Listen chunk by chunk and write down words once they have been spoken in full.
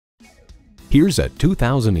Here's a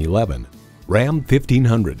 2011 Ram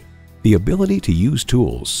 1500. The ability to use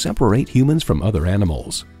tools separate humans from other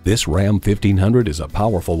animals. This Ram 1500 is a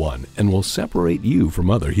powerful one and will separate you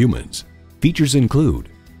from other humans. Features include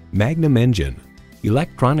Magnum engine,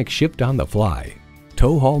 electronic shift on the fly,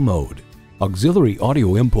 tow haul mode, auxiliary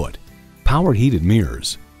audio input, power heated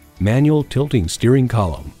mirrors, manual tilting steering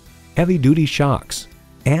column, heavy-duty shocks,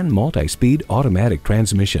 and multi-speed automatic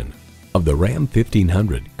transmission. Of the Ram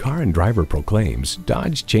 1500, Car and Driver proclaims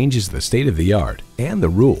Dodge changes the state-of-the-art and the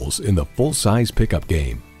rules in the full-size pickup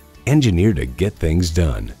game. Engineered to get things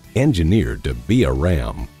done. Engineered to be a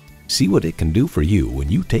Ram. See what it can do for you when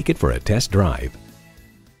you take it for a test drive.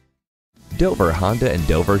 Dover Honda and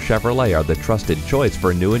Dover Chevrolet are the trusted choice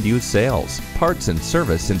for new and used sales, parts, and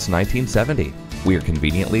service since 1970. We are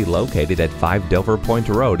conveniently located at 5 Dover Point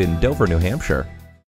Road in Dover, New Hampshire.